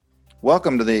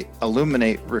Welcome to the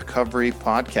Illuminate Recovery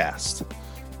podcast.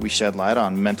 We shed light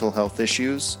on mental health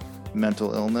issues,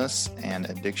 mental illness, and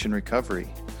addiction recovery,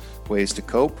 ways to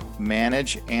cope,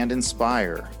 manage, and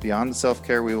inspire. Beyond the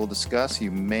self-care we will discuss, you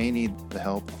may need the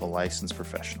help of a licensed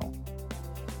professional.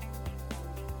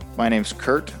 My name's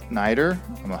Kurt Neider.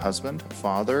 I'm a husband, a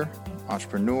father,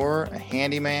 entrepreneur, a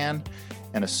handyman,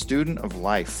 and a student of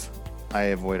life. I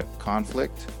avoid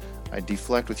conflict, I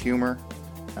deflect with humor,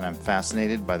 and I'm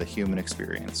fascinated by the human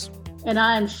experience. And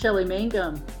I'm Shelley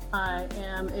Mangum. I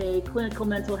am a clinical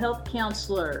mental health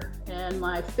counselor, and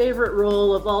my favorite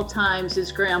role of all times is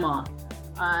grandma.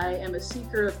 I am a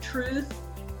seeker of truth,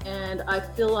 and I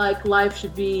feel like life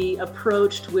should be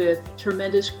approached with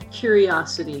tremendous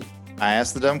curiosity. I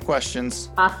ask the dumb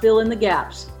questions. I fill in the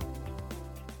gaps.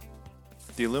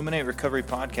 The Illuminate Recovery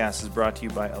podcast is brought to you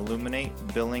by Illuminate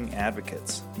Billing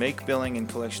Advocates. Make billing and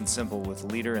collection simple with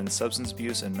leader in substance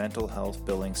abuse and mental health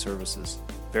billing services.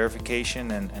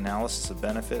 Verification and analysis of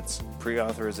benefits,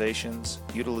 pre-authorizations,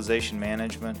 utilization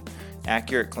management,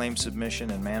 accurate claim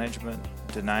submission and management,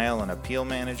 denial and appeal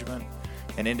management,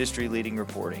 and industry-leading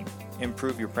reporting.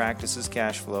 Improve your practice's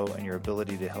cash flow and your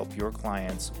ability to help your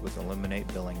clients with Illuminate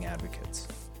Billing Advocates.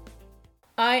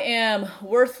 I am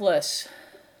worthless,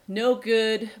 no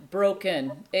good,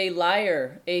 broken, a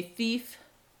liar, a thief,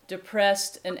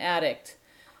 depressed, an addict.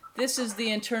 This is the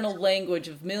internal language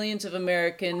of millions of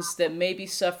Americans that may be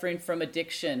suffering from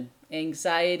addiction,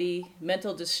 anxiety,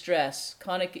 mental distress,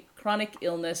 chronic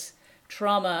illness,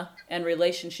 trauma, and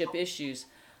relationship issues.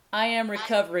 I Am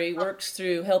Recovery works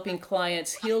through helping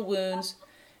clients heal wounds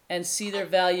and see their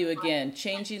value again,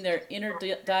 changing their inner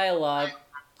dialogue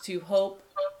to hope,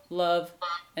 love,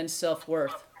 and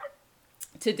self-worth.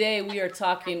 Today, we are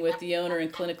talking with the owner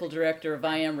and clinical director of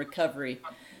I Am Recovery.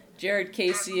 Jared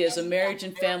Casey is a marriage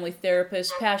and family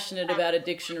therapist passionate about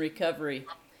addiction recovery.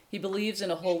 He believes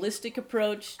in a holistic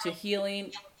approach to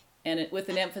healing and with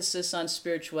an emphasis on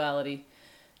spirituality.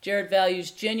 Jared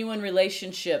values genuine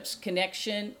relationships,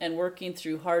 connection, and working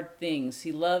through hard things.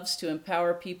 He loves to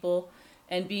empower people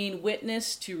and being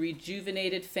witness to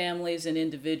rejuvenated families and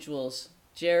individuals.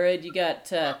 Jared, you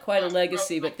got quite a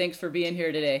legacy, but thanks for being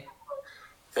here today.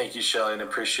 Thank you, Shelley, and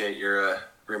appreciate your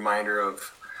reminder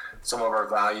of some of our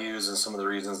values and some of the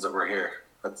reasons that we're here.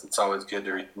 It's always good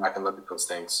to read back and look at those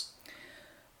things.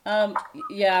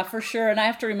 Yeah, for sure. And I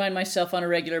have to remind myself on a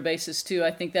regular basis, too.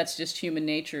 I think that's just human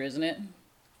nature, isn't it?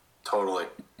 Totally.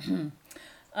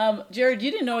 Jared, you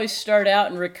didn't always start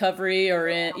out in recovery or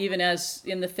even as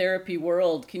in the therapy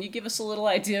world. Can you give us a little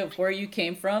idea of where you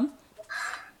came from?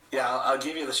 Yeah, I'll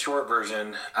give you the short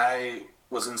version. I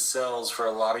was in sales for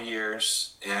a lot of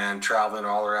years and traveling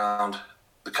all around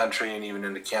the country and even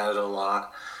into Canada a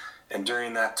lot. And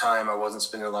during that time, I wasn't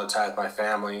spending a lot of time with my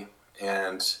family.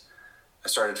 And I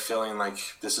started feeling like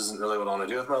this isn't really what I want to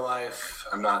do with my life.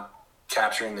 I'm not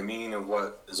capturing the meaning of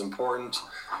what is important.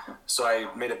 So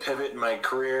I made a pivot in my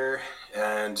career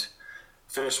and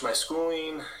finished my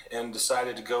schooling and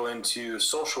decided to go into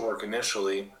social work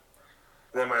initially.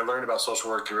 And then when I learned about social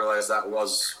work, I realized that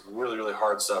was really, really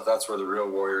hard stuff. That's where the real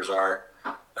warriors are,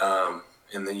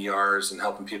 in the ERs and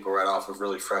helping people right off of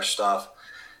really fresh stuff.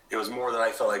 It was more than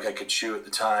I felt like I could chew at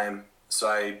the time. So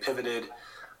I pivoted,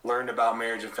 learned about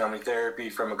marriage and family therapy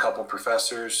from a couple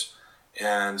professors,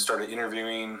 and started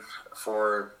interviewing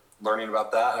for learning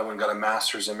about that. I went and got a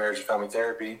master's in marriage and family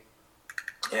therapy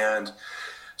and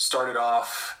started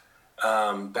off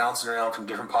bouncing around from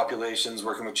different populations,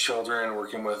 working with children,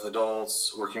 working with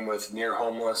adults, working with near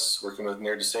homeless, working with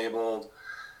near disabled,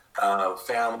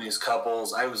 families,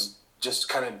 couples. I was just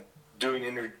kind of doing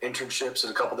internships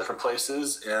at a couple different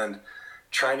places and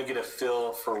trying to get a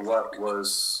feel for what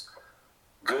was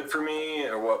good for me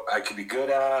or what I could be good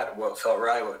at, what felt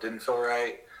right, what didn't feel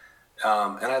right.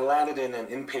 And I landed in an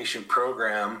inpatient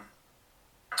program,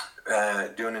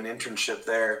 doing an internship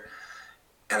there.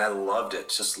 And I loved it,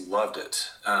 just loved it.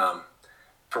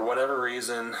 For whatever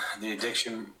reason, the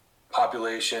addiction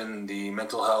population, the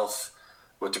mental health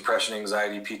with depression,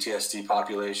 anxiety, PTSD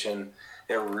population,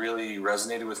 it really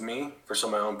resonated with me for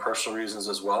some of my own personal reasons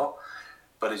as well.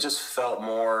 But it just felt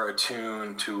more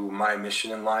attuned to my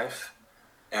mission in life.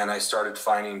 And I started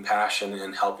finding passion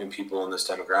in helping people in this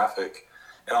demographic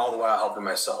and all the while helping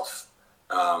myself.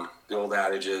 The old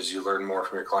adage is you learn more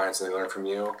from your clients than they learn from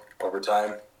you over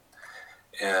time.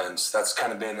 And that's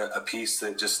kind of been a piece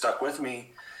that just stuck with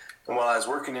me. And while I was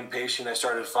working inpatient, I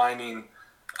started finding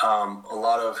a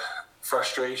lot of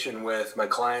frustration with my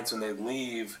clients when they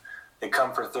leave. They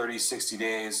come for 30, 60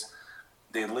 days.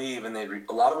 They leave, and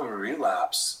a lot of them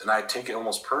relapse. And I take it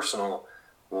almost personal.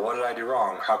 What did I do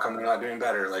wrong? How come they're not doing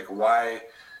better? Like, why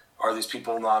Are these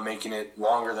people not making it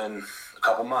longer than a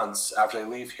couple months after they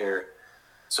leave here?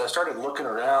 So I started looking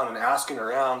around and asking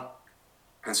around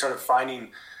and started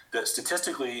finding that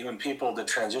statistically, when people did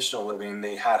transitional living,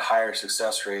 they had higher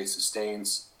success rates of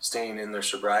staying in their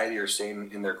sobriety or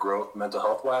staying in their growth mental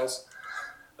health wise.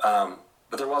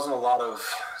 But there wasn't a lot of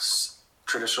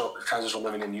traditional transitional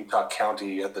living in Utah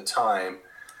County at the time.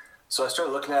 So I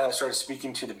started looking at it, I started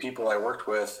speaking to the people I worked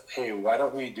with, hey, why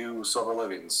don't we do sober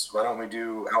livings? Why don't we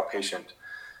do outpatient?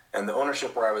 And the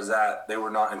ownership where I was at, they were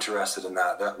not interested in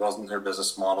that. That wasn't their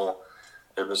business model.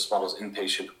 Their business model is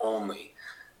inpatient only.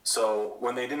 So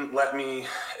when they didn't let me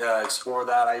explore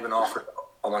that, I even offered,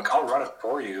 I'm like, I'll run it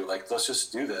for you. Like, let's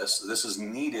just do this. This is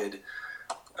needed.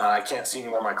 I can't see any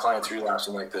more of my clients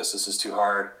relapsing like this. This is too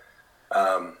hard.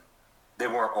 They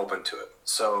weren't open to it.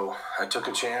 So I took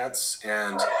a chance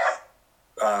and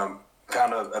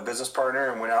found a business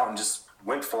partner and went out and just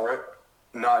went for it,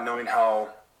 not knowing how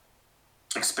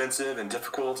expensive and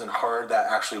difficult and hard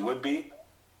that actually would be.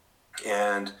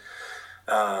 And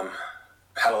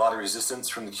had a lot of resistance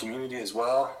from the community as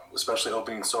well, especially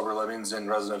opening sober livings in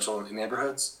residential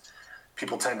neighborhoods.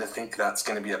 People tend to think that's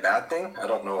going to be a bad thing. I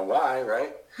don't know why,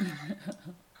 right?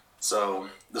 So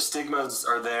the stigmas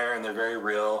are there and they're very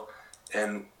real.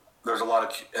 And there's a lot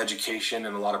of education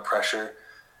and a lot of pressure.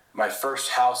 My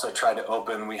first house I tried to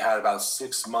open, we had about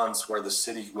 6 months where the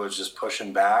city was just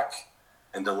pushing back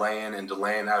and delaying.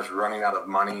 I was running out of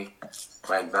money.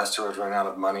 My investor was running out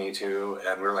of money too.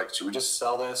 And we were like, should we just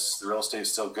sell this? The real estate's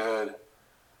still good.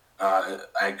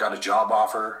 I got a job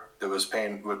offer that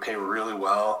would pay really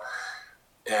well.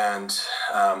 And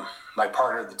my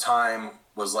partner at the time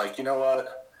was like, you know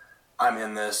what? I'm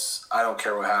in this. I don't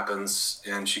care what happens.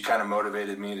 And she kind of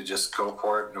motivated me to just go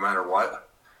for it no matter what.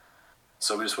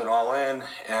 So we just went all in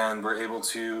and we're able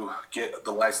to get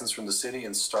the license from the city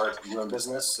and start doing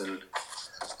business. And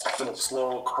it's been a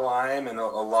slow climb and a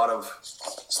lot of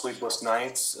sleepless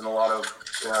nights and a lot of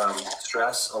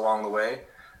stress along the way,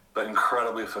 but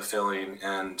incredibly fulfilling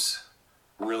and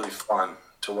really fun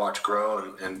to watch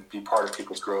grow and be part of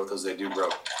people's growth as they do grow.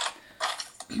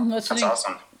 That's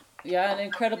awesome. Yeah, an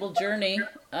incredible journey.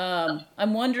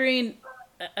 I'm wondering,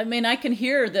 I mean, I can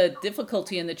hear the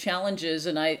difficulty and the challenges,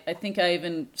 and I think I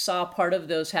even saw part of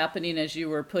those happening as you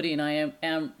were putting I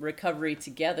Am Recovery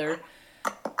together.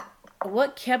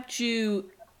 What kept you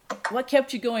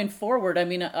going forward? I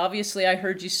mean, obviously I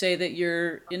heard you say that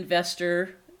your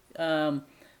investor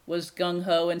was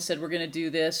gung-ho and said, we're going to do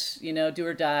this, do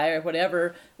or die or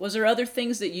whatever. Was there other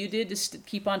things that you did to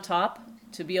keep on top,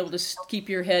 to be able to keep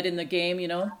your head in the game,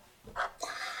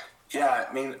 Yeah,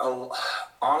 I mean,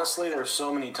 honestly, there's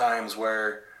so many times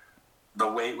where the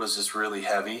weight was just really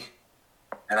heavy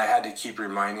and I had to keep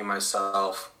reminding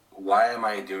myself, why am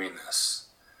I doing this?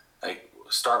 Like,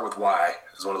 start with why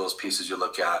is one of those pieces you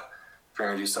look at. If you're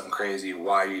going to do something crazy,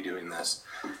 why are you doing this?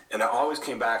 And I always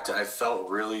came back to, I felt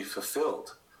really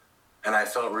fulfilled and I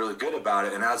felt really good about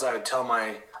it. And as I would tell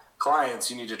my clients,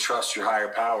 you need to trust your higher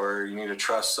power. You need to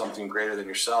trust something greater than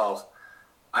yourself.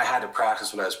 I had to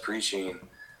practice what I was preaching.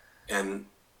 And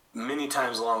many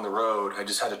times along the road, I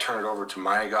just had to turn it over to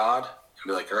my God and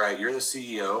be like, all right, you're the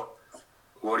CEO.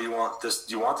 What do you want this?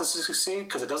 Do you want this to succeed?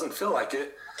 Because it doesn't feel like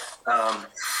it.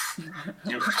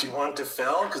 Do you want it to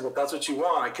fail? Because if that's what you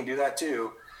want, I can do that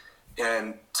too.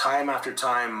 And time after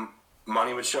time,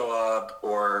 money would show up,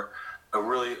 or a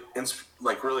really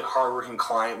hardworking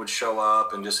client would show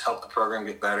up and just help the program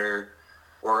get better,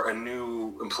 or a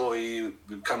new employee would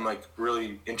become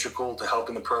really integral to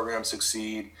helping the program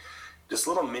succeed. Just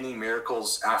little mini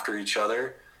miracles after each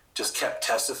other just kept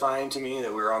testifying to me that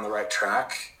we were on the right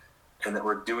track and that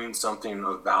we're doing something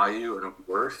of value and of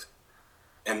worth.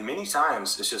 And many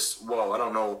times it's just, whoa, I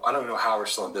don't know how we're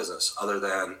still in business other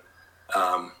than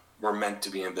we're meant to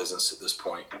be in business at this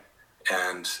point.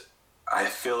 And I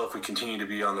feel if we continue to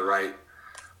be on the right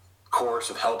course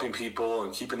of helping people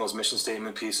and keeping those mission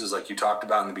statement pieces like you talked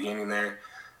about in the beginning there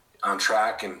on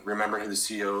track, and remembering who the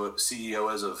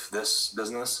CEO is of this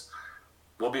business,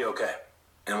 we'll be okay.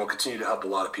 And we'll continue to help a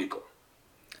lot of people.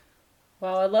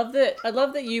 Wow, I love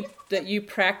that you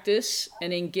practice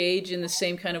and engage in the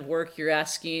same kind of work you're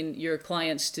asking your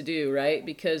clients to do, right?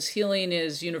 Because healing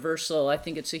is universal. I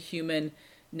think it's a human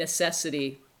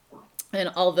necessity. And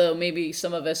although maybe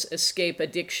some of us escape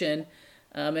addiction,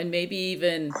 and maybe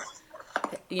even,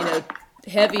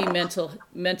 heavy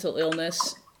mental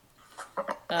illness,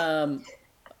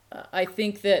 I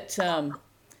think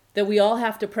that we all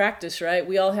have to practice, right?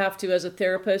 We all have to, as a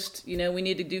therapist, we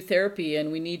need to do therapy,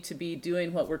 and we need to be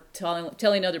doing what we're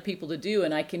telling other people to do.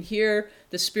 And I can hear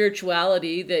the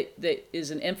spirituality that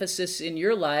is an emphasis in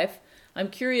your life. I'm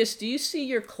curious, do you see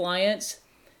your clients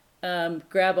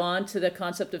grab on to the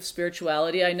concept of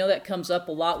spirituality? I know that comes up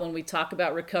a lot when we talk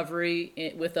about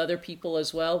recovery with other people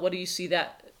as well. What do you see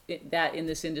that in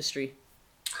this industry?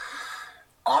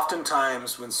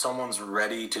 Oftentimes when someone's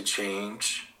ready to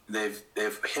change, they've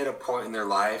hit a point in their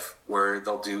life where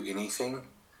they'll do anything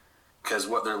because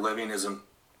what they're living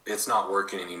it's not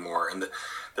working anymore. And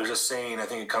there's a saying, I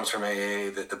think it comes from AA,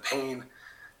 that the pain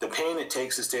it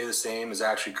takes to stay the same is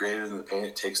actually greater than the pain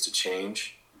it takes to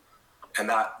change. And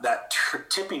that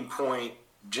tipping point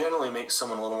generally makes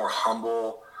someone a little more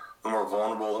humble, a little more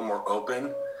vulnerable, a little more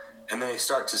open. And then they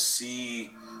start to see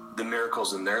the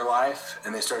miracles in their life,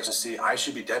 and they start to see, I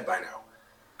should be dead by now.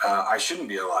 I shouldn't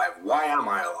be alive. Why am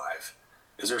I alive?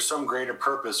 Is there some greater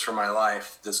purpose for my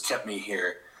life that's kept me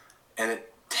here? And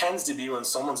it tends to be when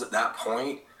someone's at that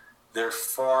point, they're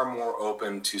far more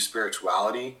open to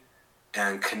spirituality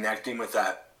and connecting with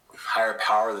that higher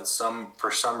power that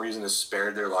for some reason has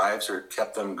spared their lives or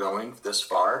kept them going this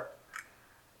far,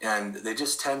 and they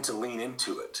just tend to lean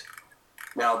into it.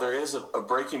 Now there is a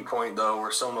breaking point though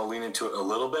where someone will lean into it a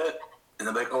little bit and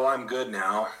they're like, oh, I'm good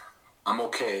now, I'm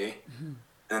okay. Mm-hmm. And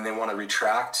then they want to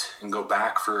retract and go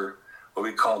back for what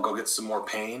we call go get some more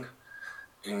pain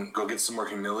and go get some more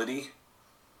humility.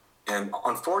 And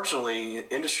unfortunately,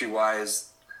 industry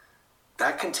wise,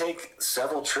 that can take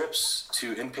several trips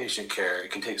to inpatient care.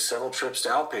 It can take several trips to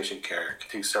outpatient care. It can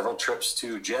take several trips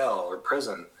to jail or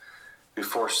prison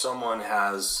before someone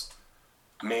has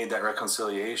made that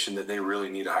reconciliation that they really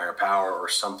need a higher power or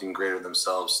something greater than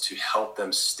themselves to help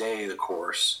them stay the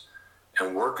course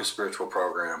and work a spiritual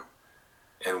program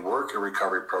and work a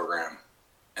recovery program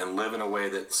and live in a way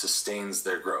that sustains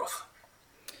their growth.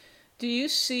 Do you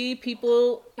see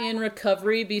people in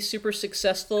recovery be super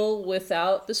successful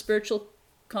without the spiritual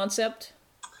concept?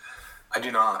 I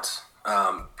do not.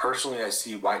 Personally, I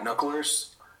see white knucklers.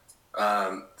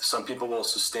 Some people will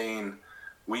sustain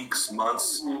weeks,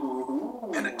 months,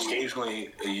 and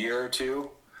occasionally a year or two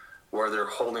where they're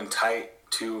holding tight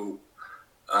to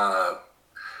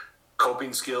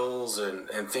coping skills and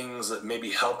things that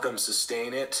maybe help them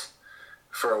sustain it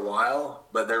for a while,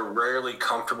 but they're rarely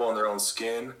comfortable in their own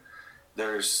skin.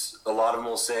 There's a lot of them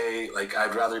will say, like,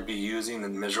 I'd rather be using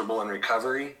than miserable in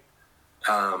recovery,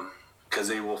 because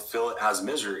they will feel it as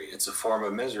misery. It's a form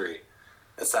of misery.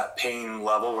 It's that pain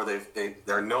level where they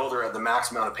know they're at the max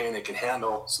amount of pain they can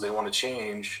handle, so they want to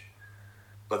change,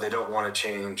 but they don't want to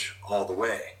change all the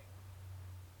way.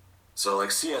 So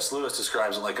like C.S. Lewis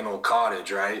describes it like an old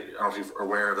cottage, right? I don't know if you're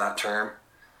aware of that term,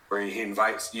 where you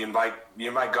invite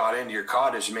God into your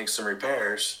cottage to make some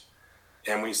repairs.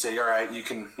 And we say, all right, you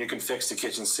can fix the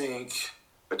kitchen sink,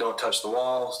 but don't touch the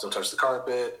walls, don't touch the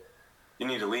carpet. You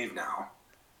need to leave now.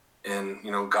 And,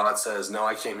 God says, no,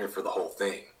 I came here for the whole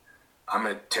thing. I'm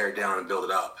going to tear it down and build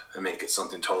it up and make it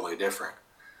something totally different.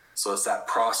 So it's that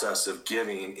process of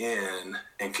giving in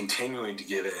and continuing to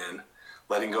give in,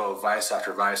 letting go of vice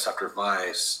after vice after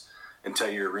vice until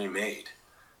you're remade.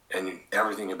 And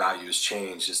everything about you has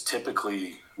changed is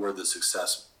typically where the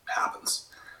success happens.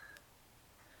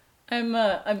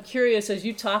 I'm curious, as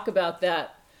you talk about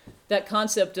that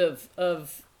concept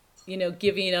of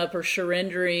giving up or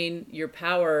surrendering your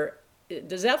power,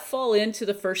 does that fall into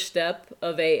the first step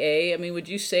of AA? I mean, would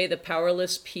you say the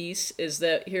powerless piece is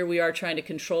that here we are trying to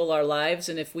control our lives,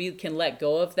 and if we can let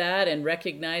go of that and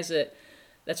recognize that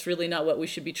that's really not what we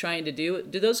should be trying to do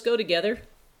those go together?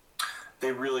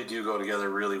 They really do go together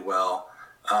really well.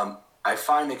 I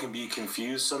find they can be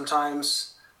confused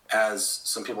sometimes, as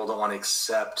some people don't want to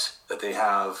accept that they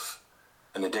have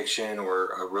an addiction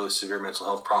or a really severe mental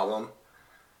health problem.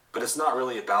 But it's not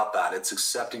really about that. It's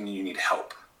accepting you need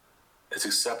help. It's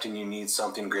accepting you need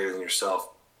something greater than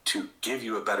yourself to give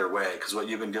you a better way, because what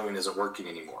you've been doing isn't working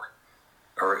anymore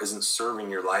or isn't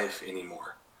serving your life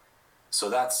anymore. So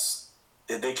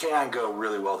they can go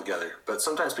really well together. But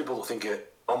sometimes people will think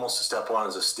it almost a step one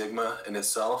is a stigma in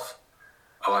itself.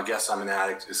 Oh, I guess I'm an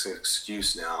addict. It's an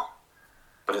excuse now.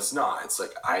 But it's not. It's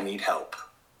like, I need help.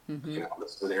 Mm-hmm.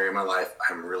 This is an area of my life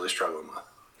I'm really struggling with.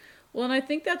 Well, and I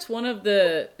think that's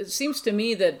it seems to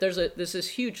me that there's this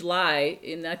huge lie,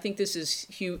 and I think this is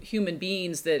human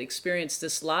beings that experience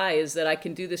this lie, is that I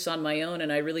can do this on my own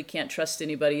and I really can't trust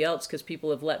anybody else because people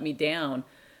have let me down.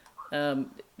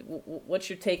 What's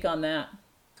your take on that?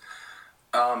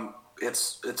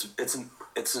 It's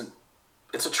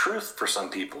a truth for some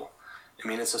people. I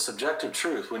mean, it's a subjective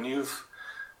truth. When you've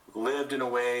lived in a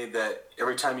way that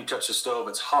every time you touch the stove,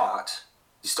 it's hot,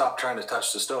 you stop trying to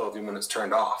touch the stove even when it's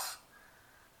turned off.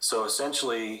 So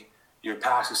essentially, your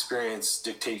past experience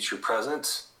dictates your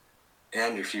present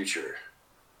and your future.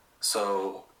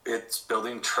 So it's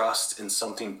building trust in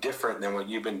something different than what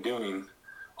you've been doing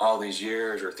all these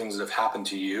years, or things that have happened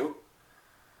to you.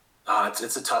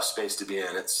 It's a tough space to be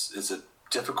in. It's a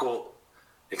difficult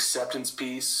acceptance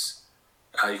piece.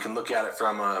 You can look at it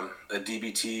from a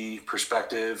DBT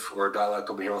perspective, or a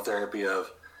dialectical behavioral therapy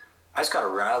of, I just got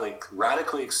to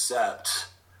radically accept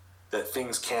that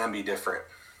things can be different,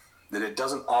 that it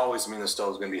doesn't always mean the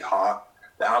stove's going to be hot.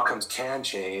 The outcomes can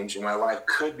change, and my life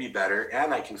could be better,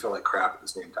 and I can feel like crap at the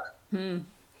same time.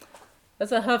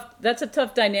 That's a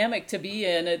tough dynamic to be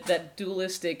in, that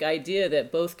dualistic idea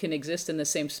that both can exist in the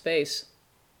same space.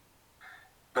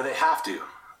 But they have to.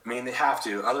 I mean, they have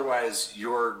to. Otherwise,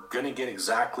 you're going to get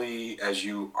exactly as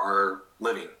you are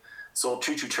living. It's the old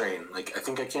choo-choo train. Like, I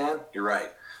think I can, you're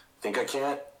right. Think I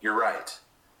can't, you're right.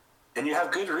 And you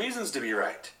have good reasons to be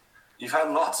right. You've had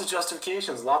lots of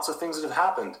justifications, lots of things that have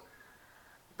happened.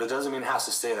 But it doesn't mean it has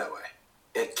to stay that way.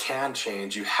 It can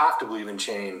change. You have to believe in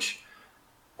change,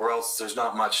 or else there's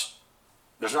not much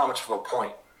of a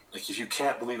point. Like, if you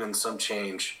can't believe in some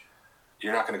change,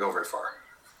 you're not going to go very far.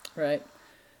 Right.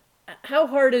 How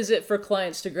hard is it for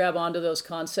clients to grab onto those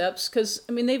concepts? Because,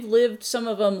 I mean, some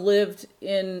of them lived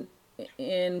in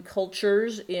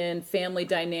cultures, in family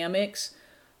dynamics,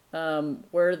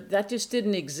 where that just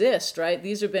didn't exist, right?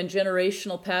 These have been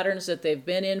generational patterns that they've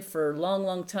been in for a long,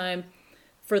 long time.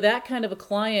 For that kind of a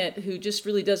client who just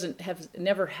really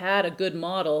never had a good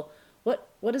model,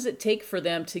 what does it take for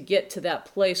them to get to that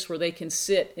place where they can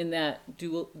sit in that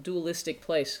dualistic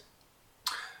place?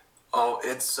 Oh,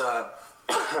 it's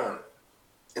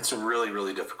really,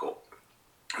 really difficult.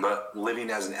 But living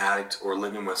as an addict or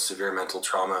living with severe mental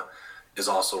trauma is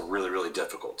also really, really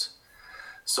difficult.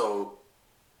 So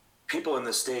people in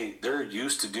this state, they're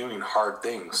used to doing hard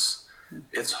things.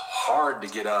 It's hard to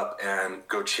get up and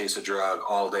go chase a drug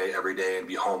all day, every day, and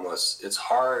be homeless. It's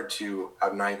hard to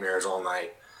have nightmares all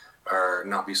night or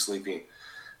not be sleeping.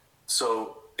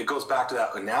 So it goes back to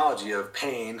that analogy of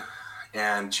pain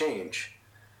and change.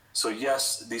 So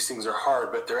yes, these things are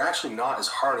hard, but they're actually not as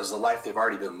hard as the life they've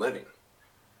already been living.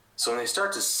 So when they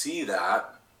start to see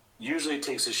that, usually it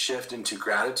takes a shift into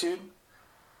gratitude.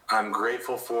 I'm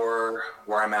grateful for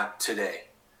where I'm at today.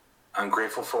 I'm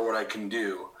grateful for what I can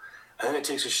do. And then it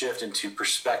takes a shift into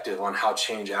perspective on how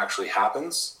change actually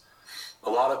happens. A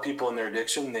lot of people in their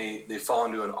addiction, they fall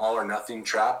into an all or nothing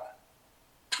trap,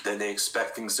 that they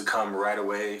expect things to come right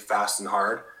away, fast and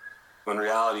hard. When in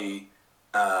reality,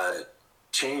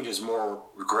 change is more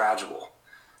gradual.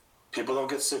 People don't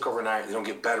get sick overnight. They don't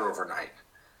get better overnight.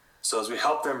 So as we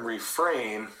help them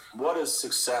reframe, what does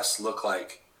success look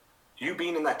like? You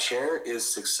being in that chair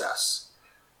is success.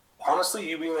 Honestly,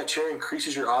 you being in that chair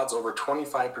increases your odds over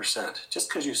 25% just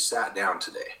because you sat down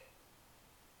today.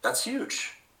 That's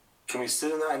huge. Can we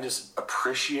sit in that and just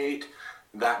appreciate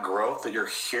that growth, that you're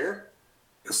here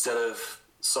instead of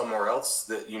somewhere else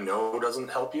that you know doesn't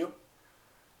help you?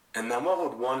 And then what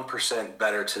would 1%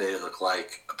 better today look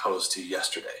like opposed to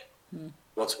yesterday?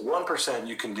 What's 1%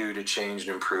 you can do to change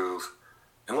and improve?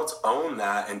 And let's own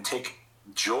that and take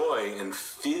joy and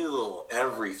feel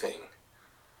everything,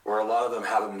 where a lot of them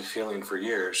haven't been feeling for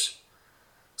years.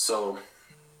 So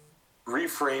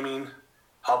reframing,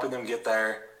 helping them get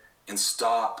there, and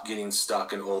stop getting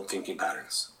stuck in old thinking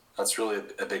patterns. That's really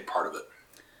a big part of it.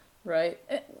 Right.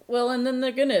 Well, and then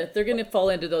they're gonna fall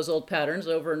into those old patterns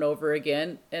over and over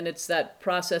again, and it's that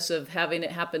process of having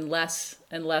it happen less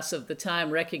and less of the time,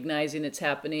 recognizing it's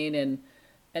happening,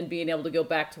 and being able to go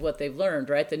back to what they've learned,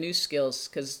 right? The new skills,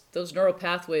 because those neural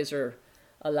pathways are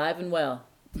alive and well.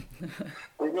 They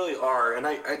really are. And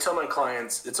I tell my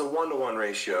clients, it's a 1-to-1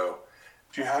 ratio.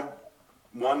 If you had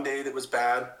one day that was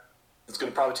bad, it's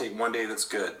going to probably take one day that's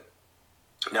good.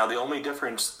 Now, the only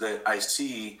difference that I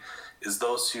see is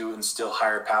those who instill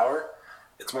higher power,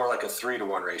 it's more like a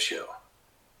 3-to-1 ratio.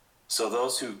 So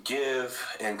those who give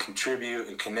and contribute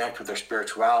and connect with their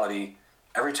spirituality,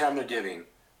 every time they're giving,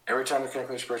 every time they're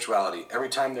connecting with their spirituality, every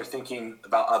time they're thinking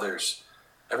about others,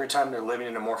 every time they're living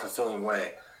in a more fulfilling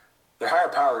way, their higher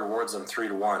power rewards them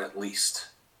 3-to-1 at least.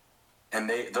 And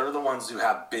they're the ones who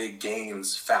have big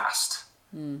gains fast.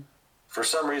 For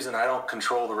some reason, I don't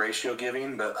control the ratio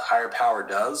giving, but higher power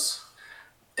does.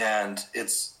 And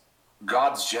it's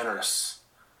God's generous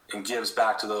and gives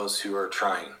back to those who are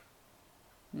trying.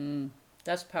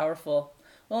 That's powerful.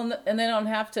 Well, and they don't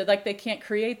have to, like, they can't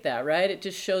create that, right? It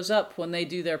just shows up when they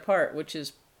do their part, which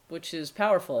is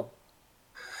powerful.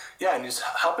 Yeah, and just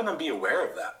helping them be aware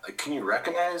of that. Like, can you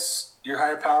recognize your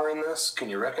higher power in this? Can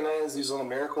you recognize these little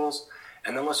miracles?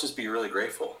 And then let's just be really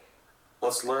grateful.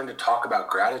 Let's learn to talk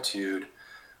about gratitude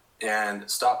and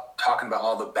stop talking about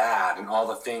all the bad and all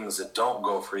the things that don't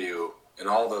go for you and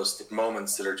all those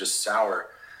moments that are just sour.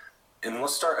 And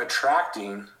let's start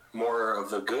attracting more of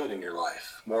the good in your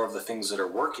life, more of the things that are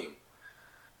working.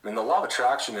 I mean, the law of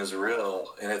attraction is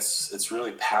real, and it's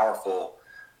really powerful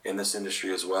in this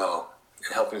industry as well,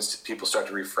 and helping people start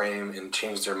to reframe and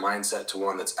change their mindset to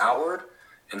one that's outward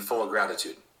and full of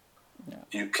gratitude. Yeah.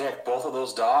 You connect both of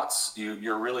those dots,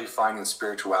 you're really finding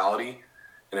spirituality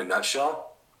in a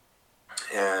nutshell,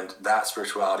 and that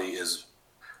spirituality is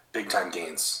big time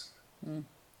gains.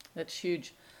 That's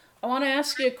huge. I want to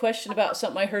ask you a question about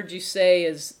something I heard you say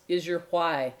is your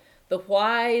why. The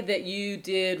why that you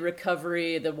did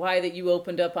recovery, the why that you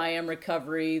opened up I Am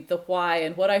Recovery, the why.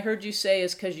 And what I heard you say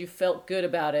is because you felt good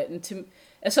about it. And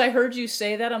as I heard you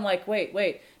say that, I'm like,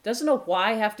 wait, doesn't a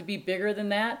why have to be bigger than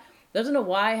that? Doesn't a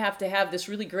why have to have this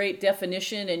really great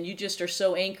definition and you just are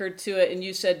so anchored to it and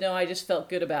you said, no, I just felt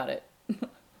good about it?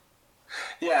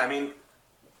 Yeah, I mean,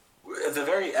 the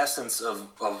very essence of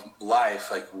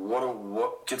life, like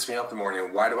what gets me up in the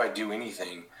morning? Why do I do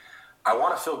anything? I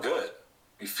want to feel good.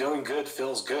 Feeling good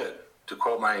feels good, to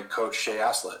quote my coach, Shay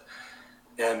Aslett.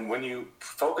 And when you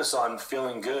focus on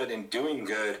feeling good and doing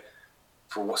good,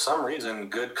 for some reason,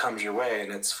 good comes your way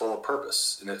and it's full of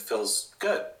purpose and it feels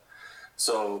good.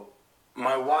 So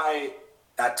my why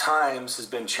at times has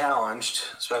been challenged,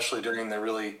 especially during the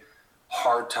really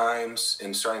hard times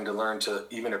and starting to learn to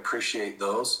even appreciate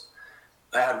those.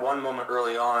 I had one moment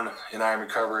early on in I Am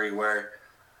Recovery where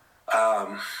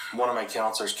one of my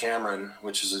counselors, Cameron,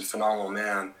 which is a phenomenal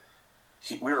man,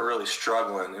 we were really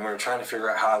struggling and we were trying to figure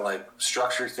out how to like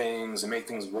structure things and make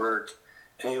things work.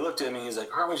 And he looked at me, he's like,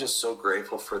 aren't we just so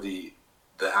grateful for the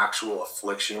actual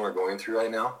affliction we're going through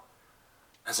right now?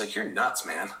 I was like, you're nuts,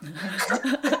 man.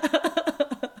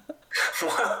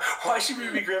 Why should we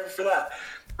be grateful for that?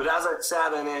 But as I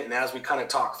sat in it and as we kind of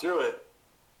talked through it,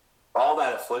 all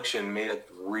that affliction made it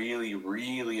really,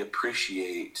 really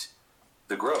appreciate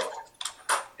the growth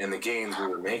and the gains we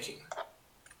were making.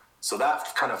 So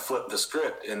that kind of flipped the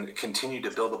script and continued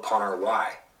to build upon our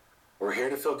why. We're here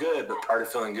to feel good, but part of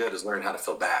feeling good is learning how to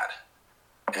feel bad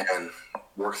and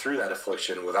work through that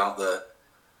affliction without the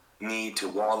need to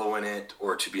wallow in it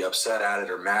or to be upset at it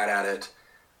or mad at it.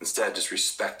 Instead, just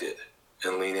respect it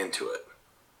and lean into it.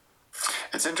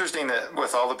 It's interesting that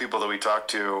with all the people that we talk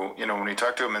to, when we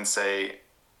talk to them and say,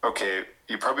 okay,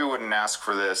 you probably wouldn't ask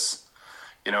for this,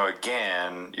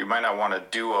 again, you might not want a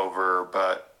do-over,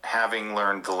 but having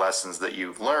learned the lessons that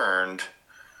you've learned,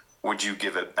 would you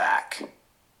give it back?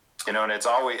 And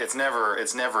it's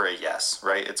never a yes,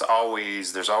 right?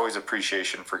 There's always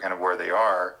appreciation for kind of where they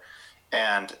are.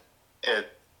 And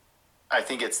I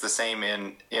think it's the same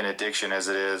in addiction as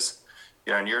it is,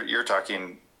 and you're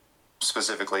talking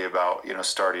specifically about,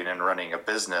 starting and running a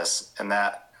business, and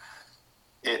that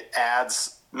it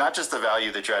adds not just the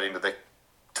value that you're adding to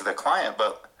the client,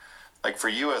 but like for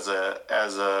you as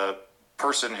a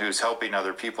person who's helping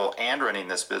other people and running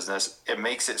this business, it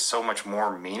makes it so much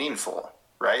more meaningful,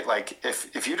 right? Like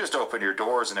if you just opened your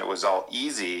doors and it was all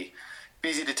easy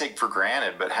to take for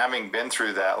granted, but having been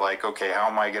through that, like, okay, how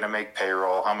am I going to make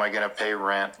payroll? How am I going to pay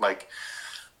rent? Like,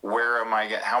 how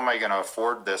am I going to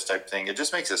afford this type of thing? It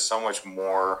just makes it so much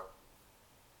more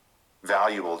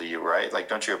valuable to you, right? Like,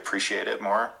 don't you appreciate it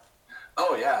more?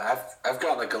 Oh yeah, I've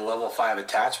got like a level 5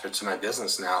 attachment to my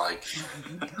business now. Like,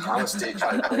 I'm a stage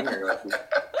 5 cleaner. Like,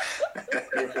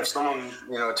 if someone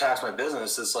attacks my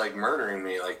business, it's like murdering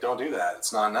me. Like, don't do that.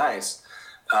 It's not nice.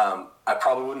 I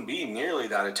probably wouldn't be nearly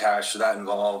that attached or that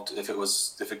involved if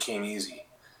it came easy.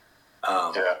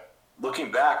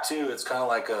 Looking back too, it's kind of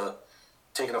like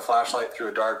taking a flashlight through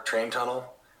a dark train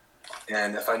tunnel.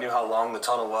 And if I knew how long the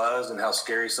tunnel was and how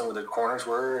scary some of the corners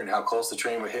were and how close the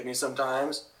train would hit me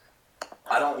sometimes,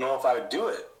 I don't know if I would do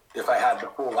it if I had the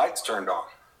full lights turned on.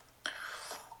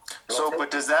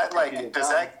 But does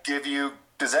that give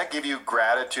you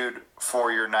gratitude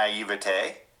for your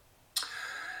naivete?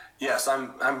 Yes,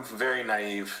 I'm very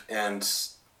naive and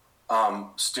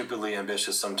stupidly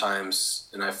ambitious sometimes,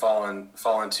 and I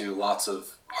fall into lots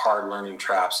of hard learning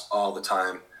traps all the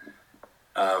time.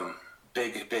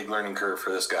 Big learning curve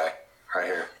for this guy right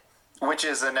here. Which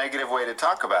is a negative way to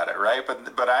talk about it, right?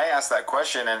 But I asked that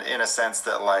question in a sense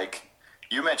that, like,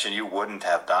 you mentioned you wouldn't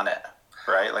have done it,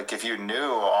 right? Like, if you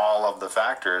knew all of the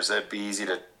factors, it'd be easy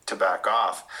to back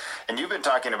off. And you've been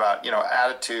talking about,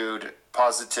 attitude,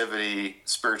 positivity,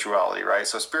 spirituality, right?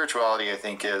 So spirituality, I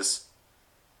think, is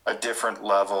a different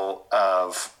level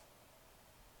of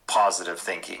positive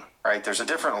thinking, right? There's a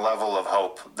different level of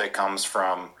hope that comes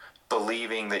from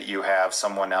believing that you have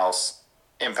someone else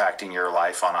impacting your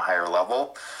life on a higher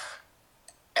level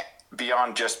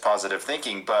beyond just positive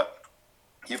thinking. But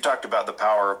you've talked about the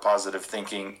power of positive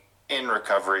thinking in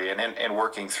recovery and in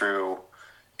working through,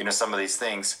 some of these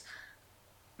things.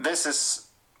 This is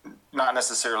not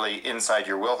necessarily inside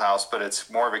your wheelhouse, but it's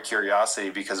more of a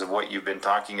curiosity because of what you've been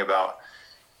talking about.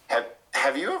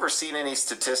 Have you ever seen any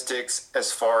statistics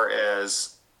as far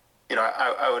as,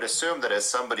 I would assume that as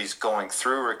somebody's going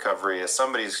through recovery, as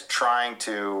somebody's trying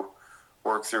to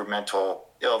work through mental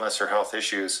illness or health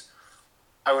issues,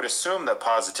 I would assume that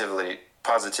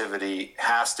positivity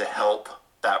has to help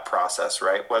that process,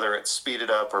 right? Whether it's speed it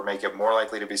up or make it more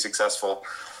likely to be successful.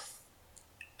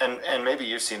 And maybe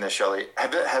you've seen this, Shelley.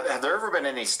 Have there ever been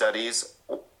any studies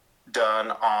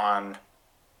done on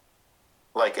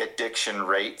like addiction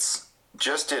rates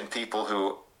just in people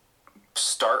who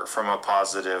start from a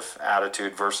positive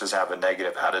attitude versus have a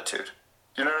negative attitude?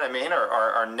 You know what I mean?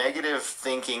 Are negative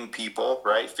thinking people,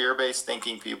 right? Fear-based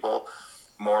thinking people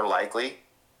more likely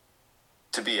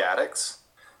to be addicts?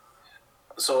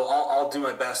 So I'll do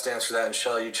my best to answer that, and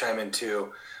Shelley, you chime in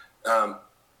too.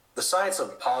 The science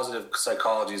of positive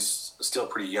psychology is still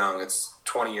pretty young. It's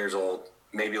 20 years old,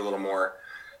 maybe a little more.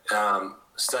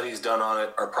 Studies done on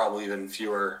it are probably even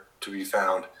fewer to be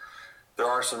found. There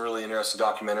are some really interesting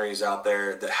documentaries out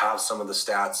there that have some of the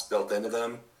stats built into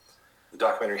them. The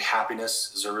documentary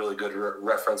Happiness is a really good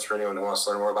reference for anyone who wants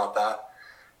to learn more about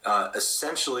that.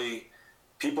 Essentially,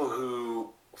 people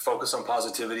who focus on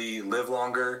positivity live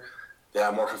longer, they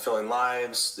have more fulfilling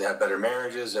lives, they have better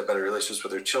marriages, they have better relationships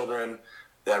with their children,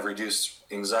 they have reduced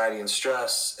anxiety and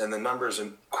stress, and the numbers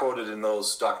quoted in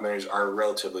those documentaries are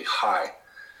relatively high.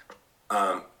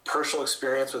 Personal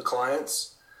experience with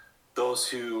clients, those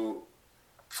who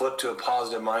flip to a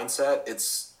positive mindset,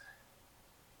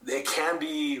 it can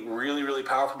be really, really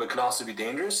powerful, but can also be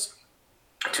dangerous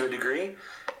to a degree,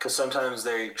 because sometimes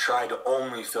they try to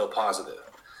only feel positive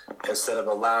instead of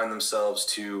allowing themselves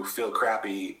to feel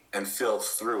crappy and feel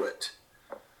through it.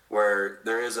 Where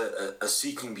there is a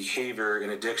seeking behavior in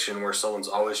addiction where someone's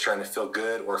always trying to feel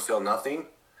good or feel nothing.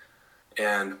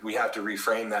 And we have to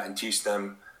reframe that and teach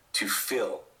them to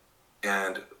feel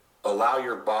and allow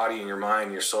your body and your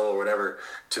mind, your soul, or whatever,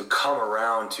 to come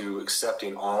around to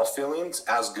accepting all feelings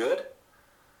as good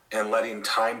and letting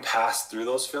time pass through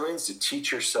those feelings to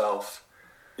teach yourself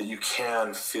that you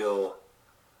can feel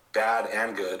bad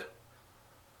and good.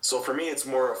 So for me, it's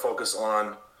more a focus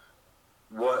on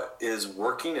what is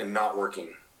working and not working,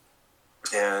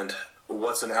 and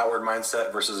what's an outward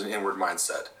mindset versus an inward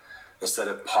mindset, instead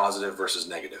of positive versus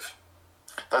negative.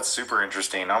 That's super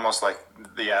interesting. Almost like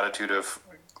the attitude of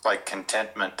like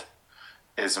contentment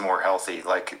is more healthy.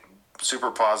 Like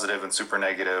super positive and super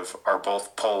negative are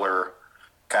both polar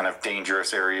kind of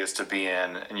dangerous areas to be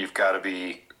in, and you've got to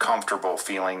be comfortable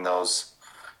feeling those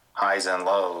highs and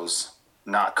lows,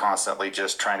 not constantly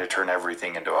just trying to turn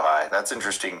everything into a high. That's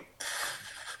interesting,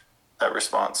 that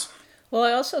response. Well,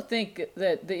 I also think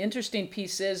that the interesting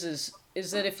piece is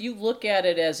that if you look at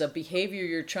it as a behavior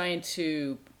you're trying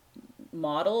to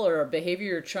model or a behavior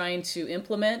you're trying to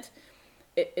implement,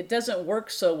 it doesn't work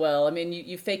so well. I mean,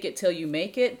 you fake it till you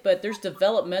make it, but there's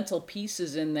developmental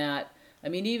pieces in that. I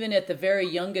mean, even at the very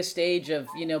youngest age of,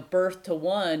 birth to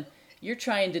one, you're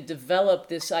trying to develop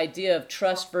this idea of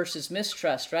trust versus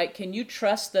mistrust, right? Can you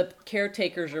trust the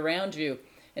caretakers around you?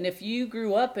 And if you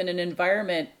grew up in an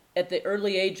environment at the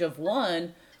early age of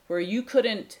one where you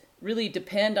couldn't really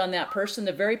depend on that person,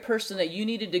 the very person that you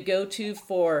needed to go to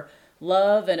for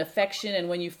love and affection, and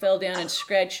when you fell down and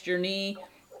scratched your knee,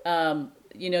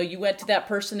 you went to that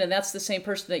person and that's the same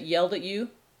person that yelled at you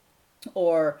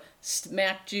or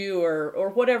smacked you or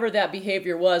whatever that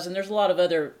behavior was. And there's a lot of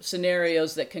other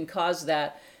scenarios that can cause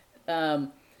that.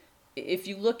 If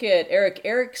you look at Erik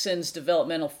Erikson's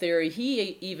developmental theory,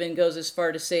 he even goes as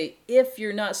far to say, if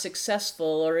you're not successful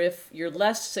or if you're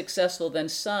less successful than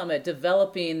some at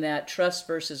developing that trust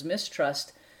versus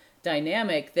mistrust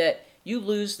dynamic, that you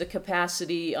lose the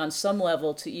capacity on some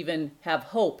level to even have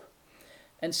hope.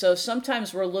 And so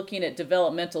sometimes we're looking at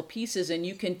developmental pieces and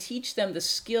you can teach them the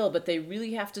skill, but they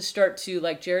really have to start to,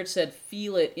 like Jared said,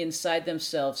 feel it inside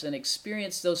themselves and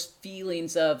experience those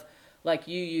feelings of, like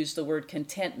you used the word,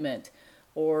 contentment,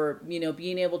 or,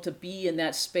 being able to be in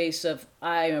that space of,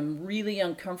 I am really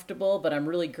uncomfortable, but I'm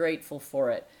really grateful for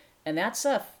it. And that's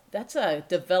a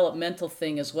developmental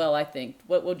thing as well, I think.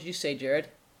 What would you say, Jared?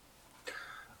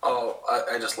 Oh,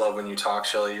 I just love when you talk,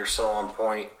 Shelley. You're so on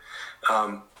point.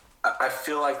 I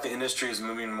feel like the industry is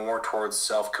moving more towards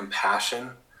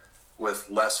self-compassion with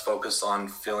less focus on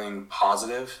feeling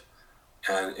positive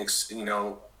and,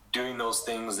 doing those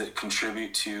things that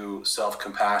contribute to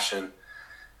self-compassion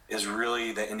is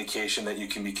really the indication that you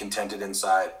can be contented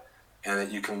inside and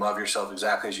that you can love yourself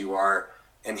exactly as you are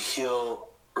and heal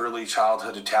early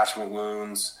childhood attachment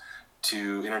wounds,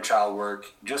 to inner child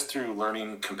work just through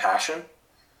learning compassion.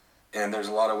 And there's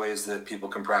a lot of ways that people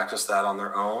can practice that on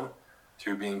their own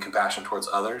through being compassionate towards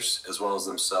others as well as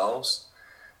themselves.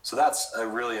 So that's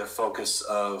really a focus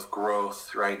of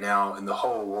growth right now in the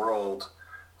whole world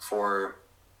for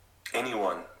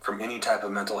anyone, from any type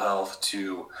of mental health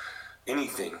to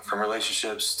anything, from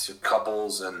relationships to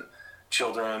couples and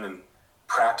children, and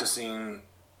practicing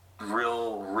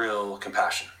real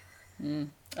compassion.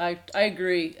 I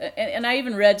agree. And I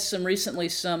even read recently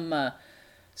some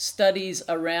studies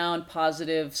around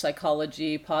positive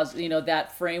psychology,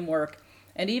 that framework,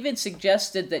 and even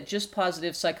suggested that just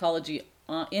positive psychology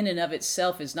in and of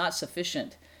itself is not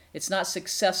sufficient. It's not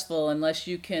successful unless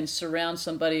you can surround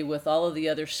somebody with all of the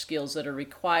other skills that are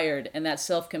required. And that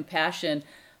self-compassion,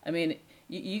 I mean,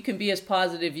 you can be as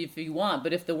positive if you want,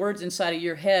 but if the words inside of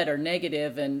your head are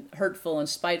negative and hurtful and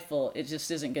spiteful, it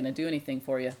just isn't going to do anything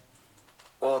for you.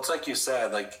 Well, it's like you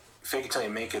said, like fake it till you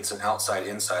make it's an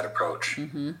outside-inside approach.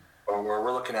 Or where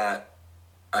we're looking at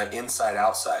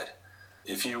inside-outside.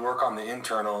 If you work on the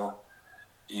internal,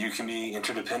 you can be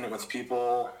interdependent with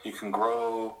people, you can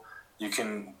grow, you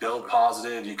can build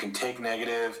positive, you can take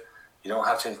negative, you don't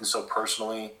have to take anything so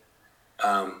personally.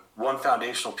 One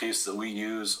foundational piece that we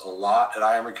use a lot at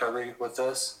I Am Recovery with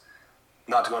this,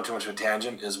 not to go into too much of a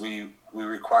tangent, is we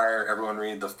require everyone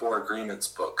read the 4 Agreements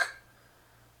book.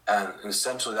 And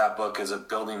essentially that book is a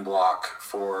building block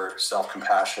for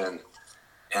self-compassion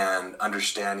and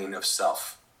understanding of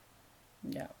self.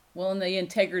 Yeah. Well, and the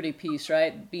integrity piece,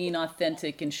 right? Being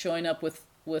authentic and showing up with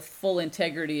full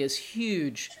integrity is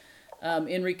huge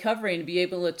in recovery, and be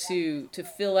able to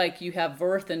feel like you have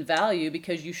worth and value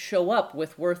because you show up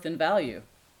with worth and value.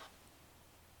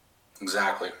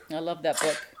 Exactly. I love that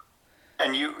book.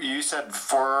 And you said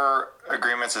 4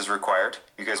 Agreements is required.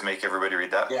 You guys make everybody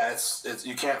read that? Yeah, it's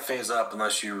you can't phase up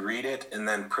unless you read it and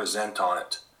then present on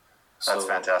it. That's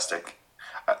fantastic.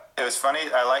 It was funny.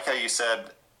 I like how you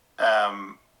said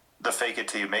the fake it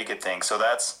till you make it thing. So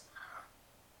that's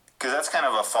kind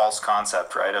of a false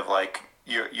concept, right? Of like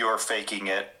you're faking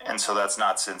it, and so that's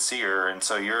not sincere. And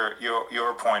so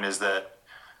your point is that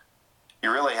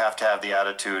you really have to have the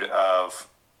attitude of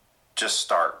just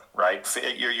start, right?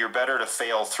 You're better to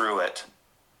fail through it,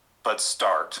 but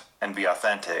start and be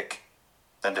authentic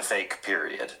than to fake,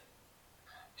 period.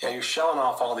 Yeah, you're shelling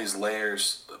off all these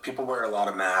layers. People wear a lot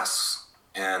of masks,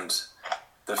 and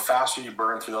the faster you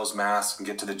burn through those masks and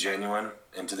get to the genuine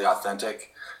and to the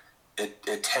authentic,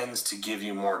 it tends to give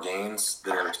you more gains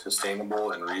that are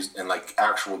sustainable and like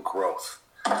actual growth.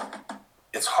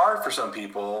 It's hard for some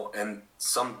people, and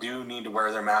some do need to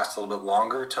wear their masks a little bit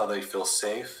longer until they feel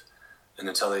safe and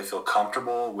until they feel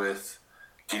comfortable with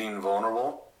getting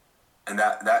vulnerable. And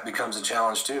that becomes a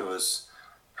challenge too, is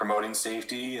promoting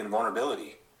safety and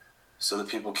vulnerability so that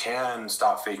people can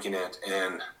stop faking it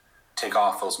and take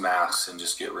off those masks and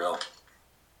just get real.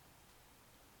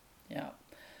 Yeah.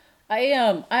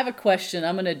 I have a question.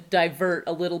 I'm going to divert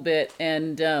a little bit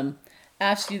and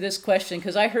ask you this question,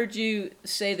 because I heard you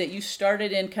say that you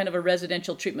started in kind of a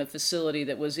residential treatment facility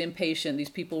that was inpatient. These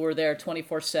people were there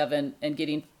 24/7 and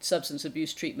getting substance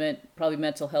abuse treatment, probably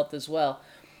mental health as well.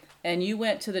 And you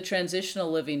went to the transitional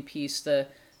living piece, the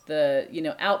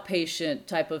outpatient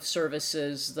type of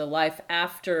services, the life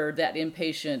after that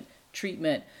inpatient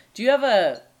treatment. Do you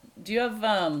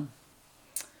have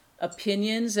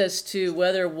opinions as to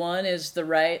whether one is the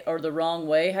right or the wrong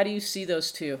way? How do you see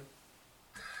those two?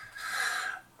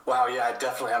 Wow, yeah, I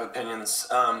definitely have opinions.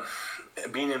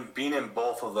 Being in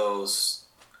both of those,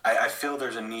 I feel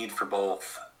there's a need for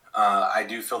both. I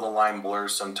do feel the line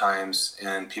blurs sometimes,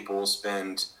 and people will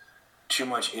spend too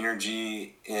much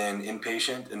energy in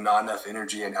inpatient and not enough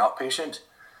energy in outpatient.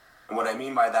 And what I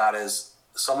mean by that is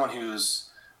someone who's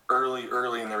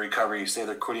early in their recovery, say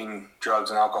they're quitting drugs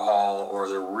and alcohol, or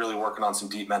they're really working on some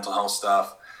deep mental health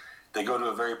stuff, they go to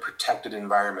a very protected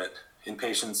environment.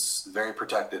 Inpatient's very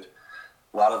protected.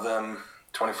 A lot of them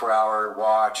 24-hour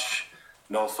watch,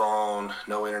 no phone,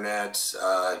 no internet,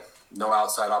 no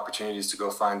outside opportunities to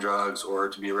go find drugs or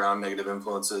to be around negative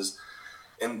influences.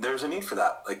 And there's a need for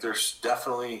that. Like, there's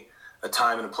definitely a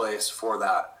time and a place for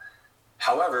that.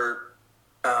 However,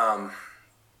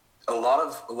 a lot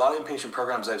of inpatient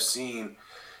programs I've seen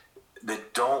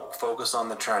that don't focus on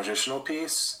the transitional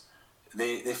piece,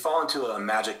 they fall into a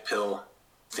magic pill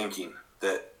thinking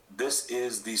that this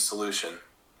is the solution.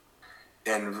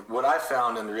 And what I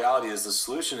found in the reality is the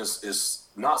solution is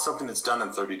not something that's done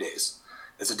in 30 days.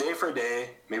 It's a day for a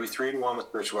day, maybe 3 to 1 with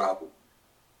spirituality.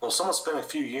 Well, someone spent a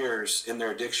few years in their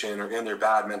addiction or in their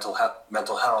bad mental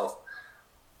health,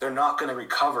 they're not going to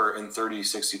recover in 30,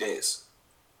 60 days.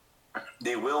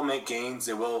 They will make gains.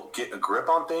 They will get a grip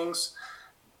on things.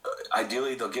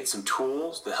 Ideally, they'll get some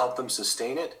tools to help them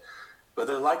sustain it, but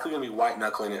they're likely going to be white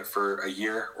knuckling it for a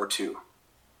year or 2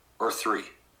 or 3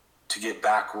 to get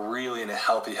back really in a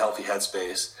healthy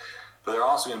headspace. But they're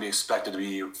also going to be expected to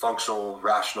be functional,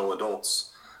 rational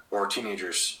adults or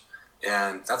teenagers.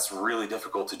 And that's really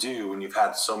difficult to do when you've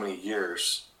had so many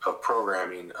years of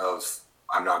programming of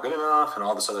I'm not good enough and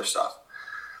all this other stuff.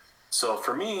 So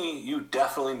for me, you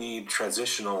definitely need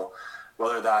transitional,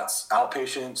 whether that's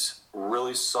outpatient,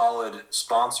 really solid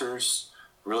sponsors,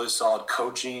 really solid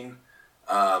coaching,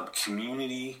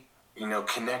 community,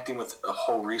 connecting with a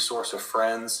whole resource of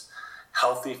friends,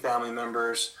 healthy family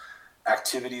members,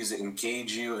 activities that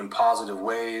engage you in positive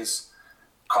ways.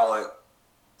 Call it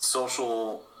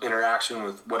social interaction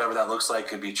with whatever that looks like. It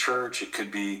could be church, it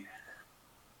could be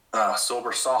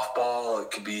sober softball,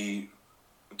 it could be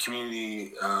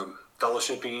community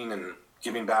fellowshipping and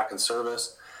giving back in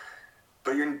service.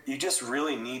 But you just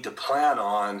really need to plan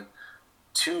on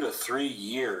 2 to 3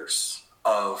 years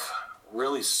of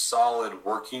really solid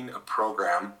working a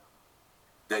program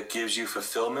that gives you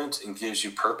fulfillment and gives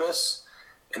you purpose.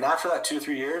 And after that 2 or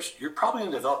 3 years, you're probably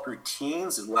going to develop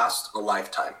routines that last a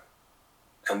lifetime.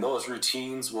 And those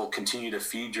routines will continue to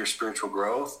feed your spiritual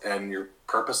growth and your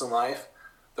purpose in life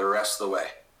the rest of the way.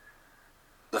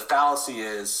 The fallacy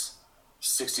is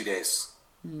 60 days,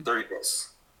 30 days.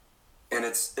 And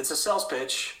it's a sales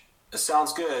pitch. It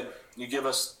sounds good. You give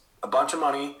us a bunch of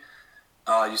money.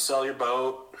 You sell your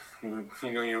boat.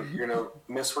 You're going to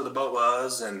miss where the boat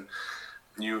was, and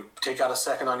you take out a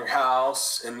second on your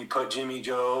house, and you put Jimmy,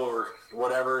 Joe, or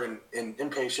whatever in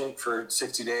inpatient for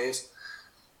 60 days,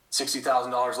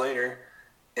 $60,000 later,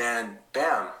 and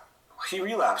bam, he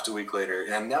relapsed a week later,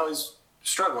 and now he's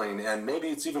struggling, and maybe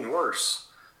it's even worse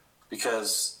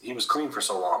because he was clean for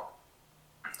so long.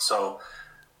 So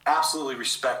absolutely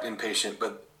respect inpatient,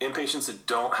 but inpatients that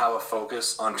don't have a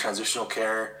focus on transitional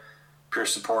care, peer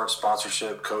support,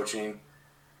 sponsorship, coaching,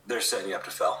 they're setting you up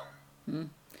to fail.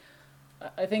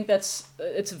 I think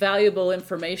it's valuable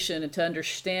information to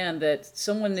understand that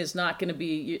someone is not going to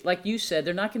be, like you said,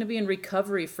 they're not going to be in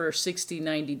recovery for 60,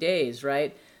 90 days,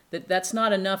 right? That's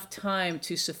not enough time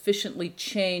to sufficiently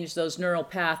change those neural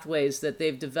pathways that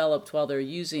they've developed while they're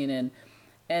using,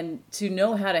 and to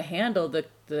know how to handle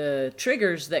the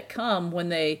triggers that come when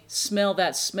they smell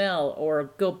that smell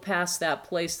or go past that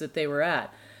place that they were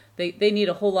at. They need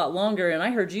a whole lot longer. And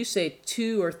I heard you say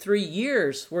 2 or 3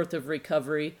 years worth of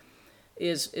recovery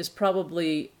is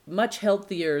probably much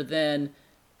healthier than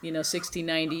 60,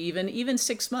 90, even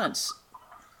 6 months.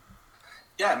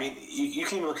 Yeah, I mean, you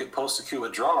can even look at post-acute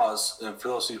withdrawals, and for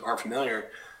those who aren't familiar,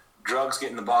 drugs get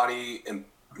in the body and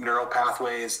neural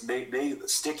pathways, they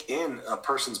stick in a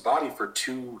person's body for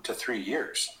 2 to 3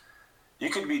 years. You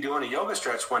could be doing a yoga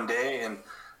stretch one day and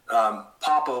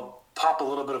pop a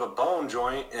little bit of a bone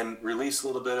joint and release a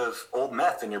little bit of old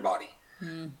meth in your body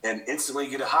and instantly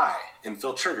get a high and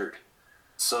feel triggered.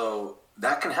 So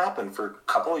that can happen for a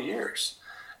couple of years,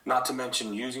 not to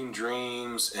mention using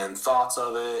dreams and thoughts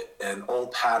of it and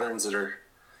old patterns that are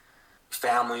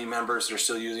family members that are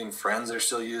still using, friends that are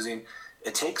still using.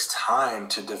 It takes time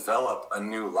to develop a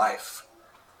new life.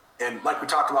 And like we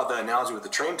talked about the analogy with the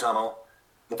train tunnel,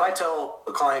 if I tell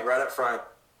a client right up front,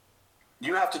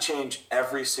 you have to change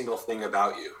every single thing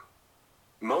about you,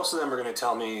 most of them are going to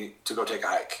tell me to go take a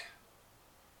hike.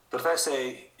 But if I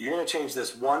say, you're going to change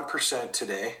this 1%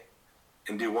 today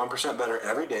and do 1% better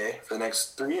every day for the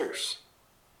next 3 years,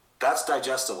 that's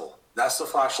digestible. That's the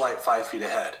flashlight 5 feet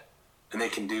ahead, and they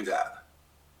can do that.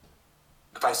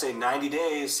 If I say 90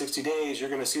 days, 60 days, you're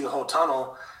going to see the whole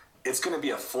tunnel, it's going to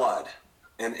be a flood.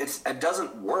 And it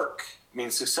doesn't work. I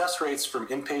mean, success rates from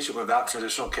inpatient without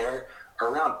transitional care are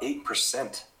around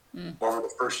 8% over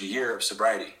the first year of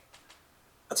sobriety.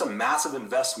 That's a massive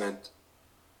investment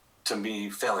to be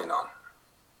failing on.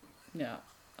 Yeah,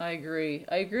 I agree.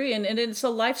 And it's a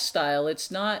lifestyle.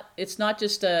 It's not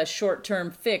just a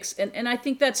short-term fix. And I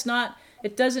think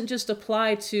it doesn't just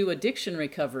apply to addiction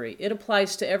recovery. It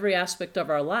applies to every aspect of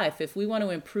our life. If we want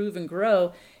to improve and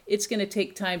grow, it's going to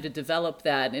take time to develop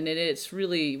that. And it's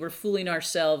really, we're fooling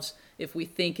ourselves if we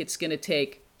think it's going to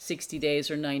take 60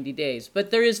 days or 90 days. But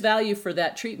there is value for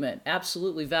that treatment.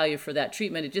 Absolutely value for that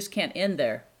treatment. It just can't end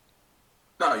there.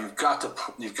 No, you've got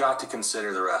to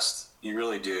consider the rest. You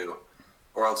really do.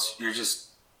 Or else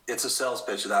it's a sales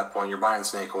pitch at that point. You're buying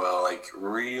snake oil. Like,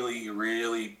 really,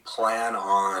 really plan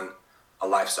on a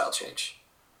lifestyle change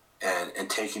and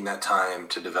taking that time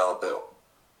to develop it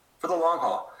for the long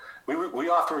haul. We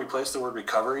often replace the word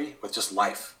recovery with just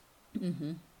life.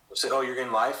 Mm-hmm. We say, oh, you're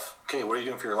in life? Okay, what are you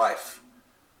doing for your life?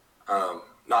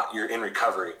 not you're in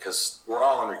recovery, because we're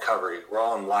all in recovery. We're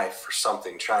all in life for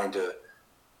something, trying to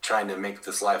make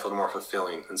this life a little more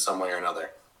fulfilling in some way or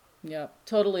another. Yeah,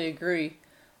 totally agree.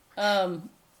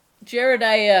 Jared,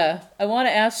 I want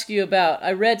to ask you about,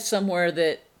 I read somewhere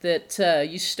that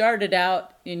you started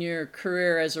out in your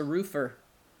career as a roofer.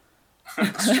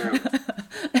 It's true.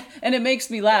 And it makes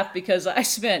me laugh because I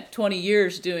spent 20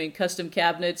 years doing custom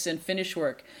cabinets and finish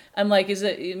work. I'm like, is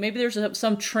it maybe there's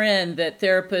some trend that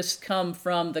therapists come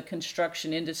from the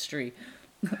construction industry?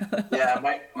 Yeah,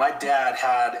 my dad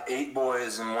had 8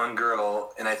 boys and 1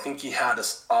 girl, and I think he had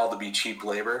us all to be cheap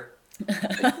labor,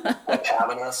 like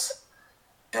having us.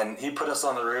 And he put us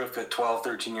on the roof at 12,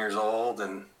 13 years old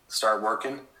and started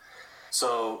working.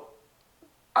 So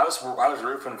I was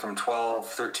roofing from 12,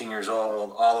 13 years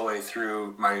old all the way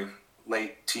through my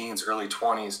late teens, early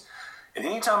 20s. And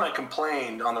anytime I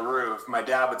complained on the roof, my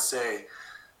dad would say,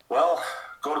 well,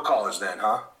 go to college then,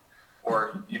 huh?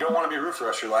 Or you don't want to be a roofer the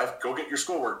rest of your life, go get your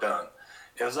schoolwork done.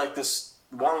 It was like this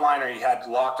one-liner he had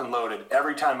locked and loaded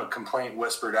every time a complaint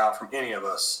whispered out from any of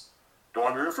us. Don't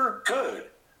want to be a roofer? Good.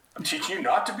 I'm teaching you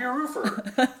not to be a roofer.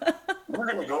 We're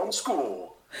going to go to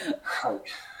school.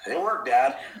 It worked,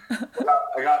 Dad.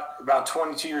 I got about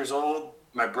 22 years old.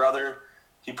 My brother,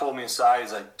 he pulled me aside.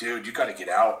 He's like, dude, you got to get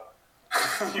out.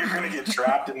 You're going to get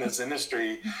trapped in this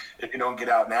industry if you don't get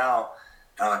out now.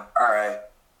 And I'm like, all right,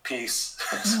 peace.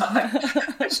 So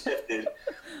I shifted.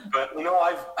 But,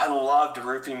 I loved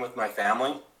roofing with my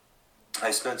family.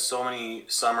 I spent so many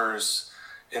summers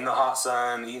in the hot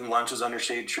sun, eating lunches under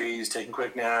shade trees, taking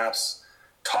quick naps,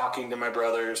 talking to my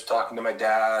brothers, talking to my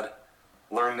dad,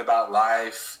 learning about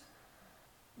life.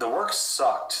 The work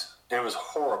sucked. It was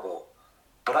horrible,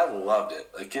 but I loved it.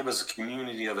 Like, it was a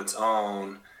community of its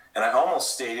own, and I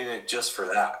almost stayed in it just for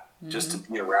that, just to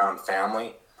be around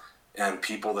family and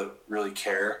people that really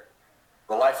care.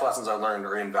 The life lessons I learned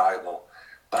are invaluable,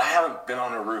 but I haven't been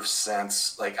on a roof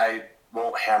since. Like, I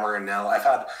won't hammer a nail.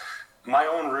 My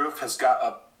own roof has got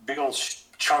a big old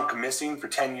chunk missing for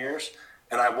 10 years,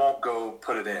 and I won't go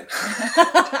put it in.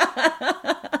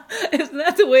 Isn't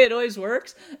that the way it always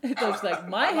works? It looks like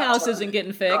my house isn't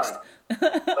getting fixed.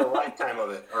 A lifetime of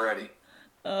it already.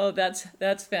 Oh, that's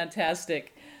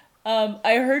fantastic.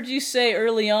 I heard you say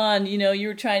early on, you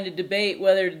were trying to debate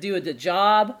whether to do the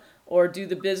job or do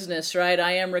the business, right?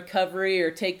 I am recovery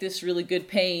or take this really good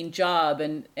paying job.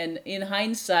 And in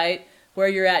hindsight, where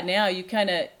you're at now, you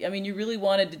you really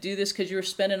wanted to do this because you were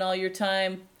spending all your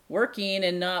time working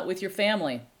and not with your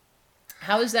family.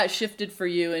 How has that shifted for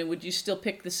you, and would you still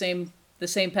pick the same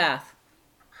path?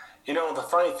 The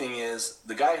funny thing is,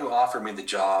 the guy who offered me the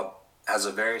job has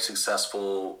a very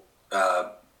successful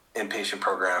inpatient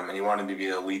program, and he wanted me to be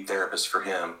a lead therapist for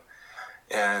him.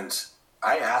 And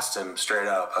I asked him straight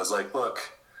up, I was like, look,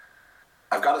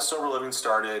 I've got a sober living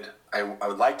started. I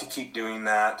would like to keep doing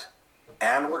that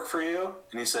and work for you.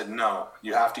 And he said, no,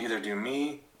 you have to either do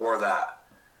me or that.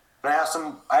 And I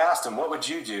asked him, what would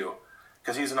you do?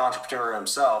 Because he's an entrepreneur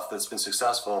himself that's been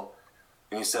successful.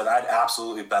 And he said, I'd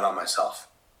absolutely bet on myself.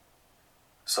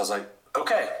 So I was like,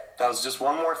 okay, that was just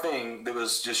one more thing that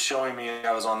was just showing me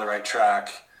I was on the right track.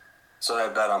 So I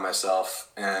bet on myself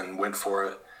and went for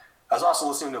it. I was also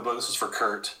listening to a book. This was for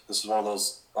Kurt. This is one of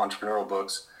those entrepreneurial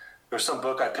books. There's some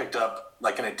book I picked up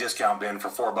like in a discount bin for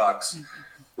 $4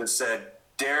 that said,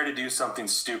 dare to do something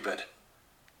stupid.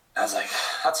 I was like,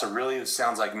 it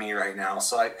sounds like me right now.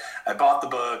 So I bought the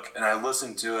book and I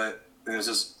listened to it. And there's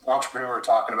this entrepreneur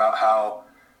talking about how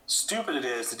stupid it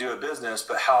is to do a business,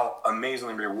 but how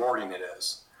amazingly rewarding it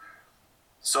is.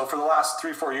 So for the last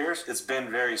 3-4 years, it's been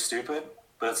very stupid,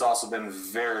 but it's also been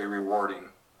very rewarding.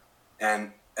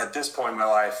 And at this point in my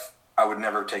life, I would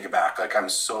never take it back. Like, I'm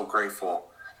so grateful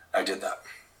I did that.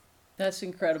 That's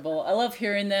incredible. I love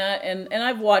hearing that. And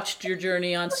I've watched your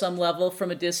journey on some level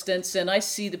from a distance, and I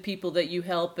see the people that you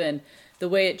help and the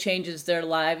way it changes their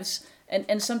lives.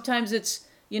 And sometimes it's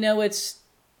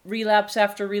relapse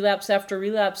after relapse after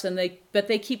relapse, but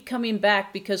they keep coming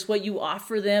back because what you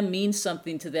offer them means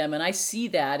something to them. And I see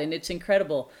that, and it's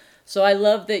incredible. So I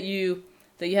love that you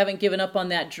haven't given up on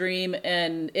that dream.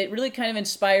 And it really kind of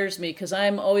inspires me because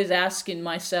I'm always asking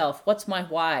myself, what's my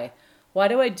why? Why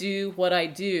do I do what I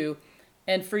do?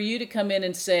 And for you to come in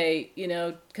and say,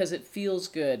 because it feels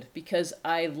good, because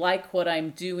I like what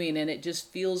I'm doing and it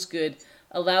just feels good,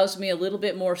 allows me a little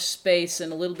bit more space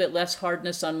and a little bit less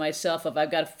hardness on myself if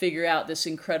I've got to figure out this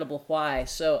incredible why.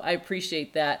 So I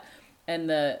appreciate that. And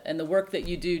the work that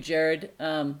you do, Jared.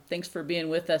 Thanks for being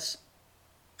with us.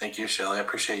 Thank you, Shelly. I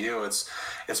appreciate you.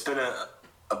 It's been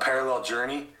a parallel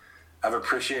journey. I've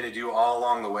appreciated you all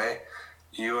along the way.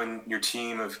 You and your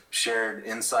team have shared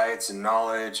insights and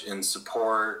knowledge and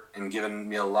support and given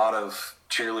me a lot of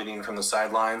cheerleading from the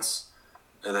sidelines.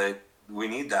 That we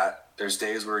need that. There's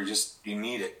days where you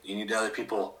need it. You need other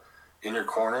people in your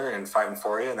corner and fighting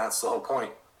for you, and that's the whole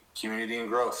point. Community and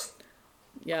growth.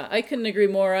 Yeah, I couldn't agree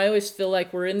more. I always feel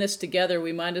like we're in this together.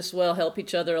 We might as well help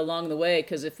each other along the way,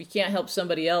 because if you can't help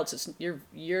somebody else,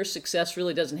 your success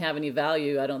really doesn't have any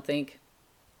value, I don't think.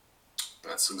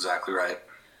 That's exactly right.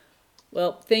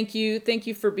 Well, thank you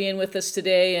for being with us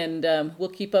today, and we'll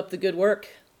keep up the good work.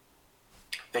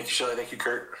 Thank you, Shelley. Thank you,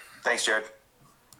 Kurt. Thanks, Jared.